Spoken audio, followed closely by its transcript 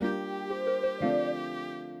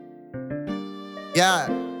Yeah.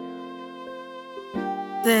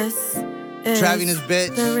 This is Trav this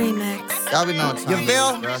bitch. the remix. Y'all be knowing time. You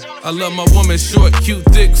feel? I love my woman short, cute,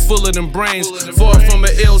 thick, full of them brains. Far from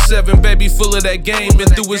an L7, baby, full of that game. Been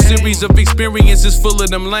through a series of experiences full of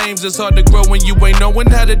them lames. It's hard to grow when you ain't knowing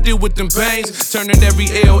how to deal with them pains. Turning every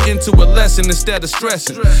L into a lesson instead of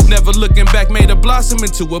stressing. Never looking back made a blossom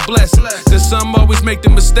into a blessing. Cause some always make the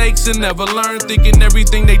mistakes and never learn. Thinking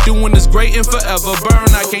everything they doing is great and forever burn.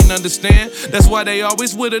 I can't understand. That's why they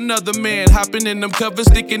always with another man. Hopping in them covers,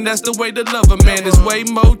 thinking that's the way to love a man. There's way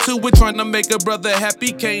more to it. Trying to make a brother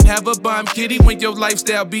happy. Can't have a bomb kitty when your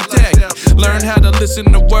lifestyle be tagged. Learn how to listen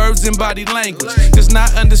to words and body language. Cause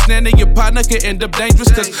not understanding your partner can end up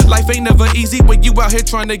dangerous. Cause life ain't never easy when you out here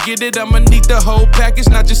trying to get it. I'ma need the whole package,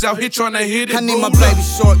 not just out here trying to hit it. I need my baby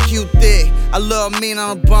short, cute, thick. I love mean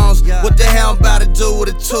on the bones. What the hell I'm about to do with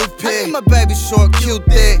a toothpick? I need my baby short, cute,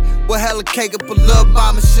 thick. With hella cake up a little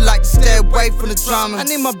bomb and she like to stay away from the drama. I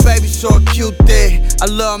need my baby short, cute, thick. I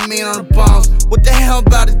love mean on the bones. What the hell I'm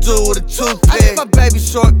about to do with a toothpick? I need my baby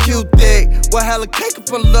short, cute, thick. With hella cake up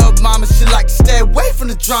a little mama. She like to stay away from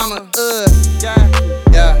the drama.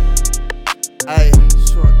 Yeah. Ayy,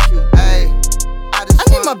 short, cute, ayy. I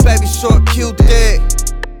need my baby short, cute, thick.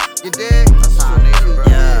 You dig? That's how I need it, bro.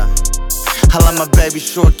 Yeah. I like my baby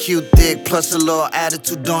short, cute, thick, plus a little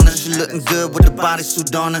attitude on her. She looking good with the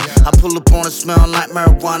bodysuit on her. I pull up on her, smell like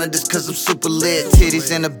marijuana, just cause I'm super lit.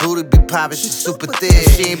 Titties and the booty be poppin', she super thick.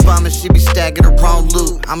 She ain't bombing, she be stacking the wrong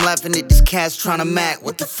loot. I'm laughing at these cats tryna mac.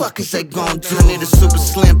 What the fuck is they gon' do? I need a super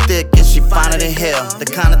slim, thick, and she finer than hell. The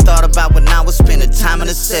kind I thought about when I was spending time in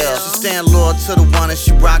the cell. She staying loyal to the one that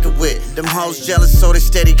she rockin' with. Them hoes jealous, so they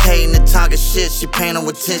steady hating and talking shit. She paying no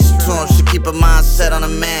attention to them, she keep her mind set on a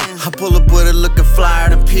man. I pull up with her looking flyer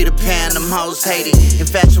than Peter Pan. Them hoes hate it,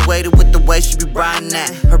 infatuated with the way she be riding that.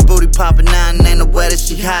 Her booty poppin' now and ain't no way that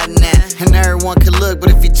she hiding that. And everyone can look, but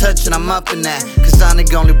if you touch it, I'm up in that. Cause I'm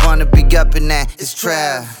the only one to be up in that. It's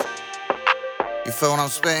Trav. You feel what I'm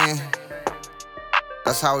spitting?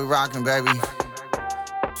 That's how we rockin', baby.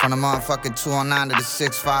 From the motherfucking 209 to the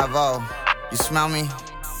 650. You smell me?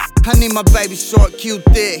 I need my baby short, cute,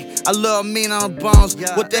 thick. I love mean on the bones.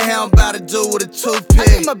 What the hell I'm about to do with a toothpick?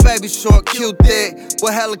 I need my baby short, cute, thick.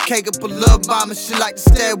 With hella cake up a little bomb and she like to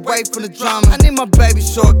stay away from the drama. I need my baby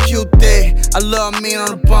short, cute, thick. I love mean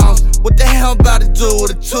on the bones. What the hell I'm about to do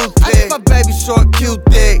with a toothpick? I need my baby short, cute,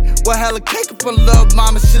 thick. With hella cake up a little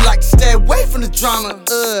bomb and she like to stay away from the drama.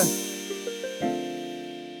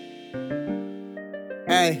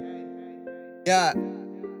 Hey. Yeah.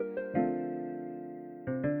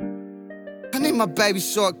 I need my baby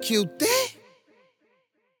short, cute, thick.